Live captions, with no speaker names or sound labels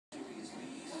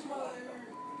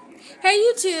Hey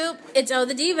YouTube, it's O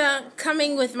the Diva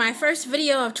coming with my first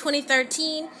video of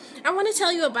 2013. I want to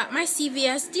tell you about my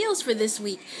CVS deals for this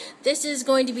week. This is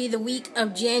going to be the week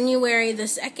of January the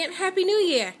 2nd. Happy New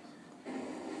Year!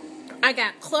 I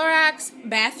got Clorox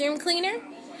bathroom cleaner.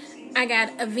 I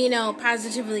got Aveeno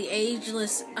Positively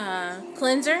Ageless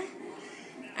cleanser.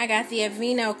 I got the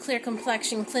Aveeno Clear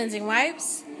Complexion Cleansing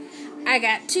Wipes. I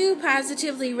got 2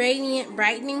 Positively Radiant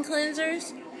Brightening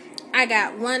Cleansers. I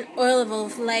got 1 Oil of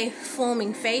Olay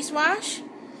Foaming Face Wash.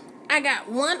 I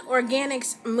got 1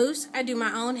 Organics Mousse. I do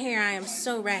my own hair. I am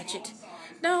so ratchet.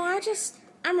 No,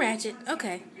 I'm ratchet.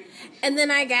 Okay. And then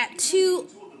I got 2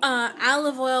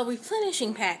 olive oil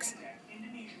replenishing packs.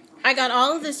 I got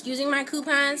all of this using my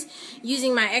coupons,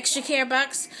 using my extra care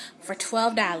bucks for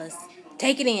 $12.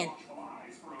 Take it in.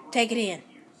 Take it in.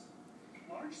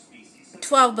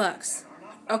 12 bucks.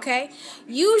 Okay?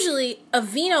 Usually,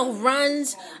 Aveeno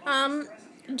runs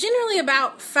generally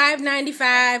about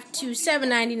 $5.95 to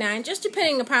 $7.99, just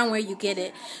depending upon where you get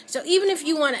it. So even if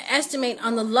you want to estimate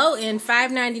on the low end,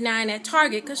 $5.99 at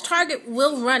Target, because Target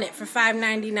will run it for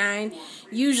 $5.99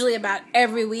 usually about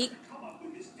every week.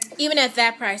 Even at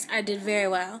that price, I did very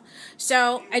well.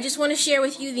 So I just want to share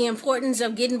with you the importance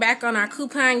of getting back on our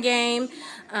coupon game,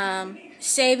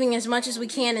 saving as much as we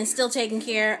can, and still taking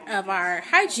care of our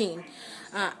hygiene.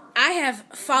 I have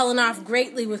fallen off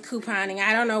greatly with couponing.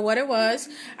 I don't know what it was.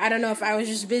 I don't know if I was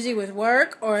just busy with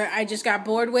work or I just got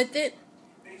bored with it.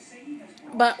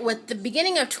 But with the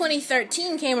beginning of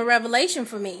 2013 came a revelation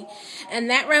for me. And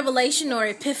that revelation or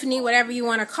epiphany, whatever you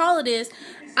want to call it, is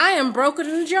I am broker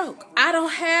than a joke. I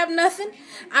don't have nothing.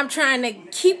 I'm trying to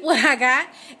keep what I got,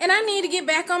 and I need to get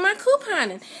back on my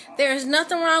couponing. There is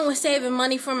nothing wrong with saving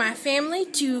money for my family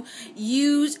to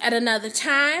use at another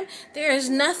time. There is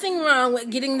nothing wrong with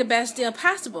getting the best deal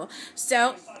possible.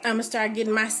 So I'm going to start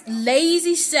getting my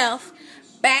lazy self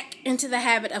back into the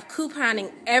habit of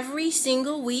couponing every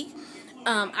single week.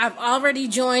 I've already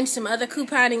joined some other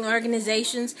couponing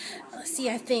organizations. Let's see,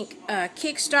 I think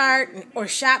Kickstart or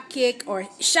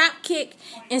Shopkick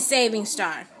and Saving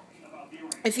Star.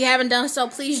 If you haven't done so,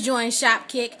 please join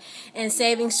Shopkick and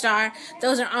Saving Star.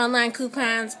 Those are online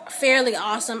coupons, fairly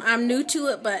awesome. I'm new to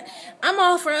it, but I'm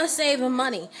all for us saving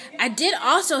money. I did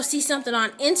also see something on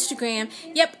Instagram.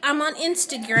 Yep, I'm on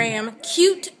Instagram,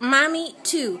 Cute Mommy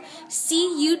 2,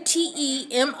 CUTEMOMMY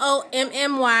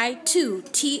 2,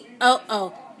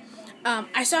 TOO.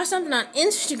 I saw something on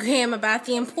Instagram about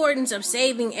the importance of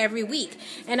saving every week.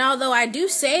 And although I do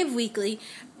save weekly,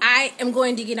 I am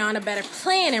going to get on a better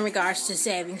plan in regards to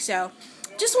saving. So,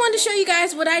 just wanted to show you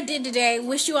guys what I did today.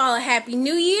 Wish you all a happy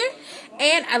new year,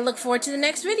 and I look forward to the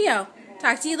next video.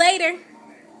 Talk to you later.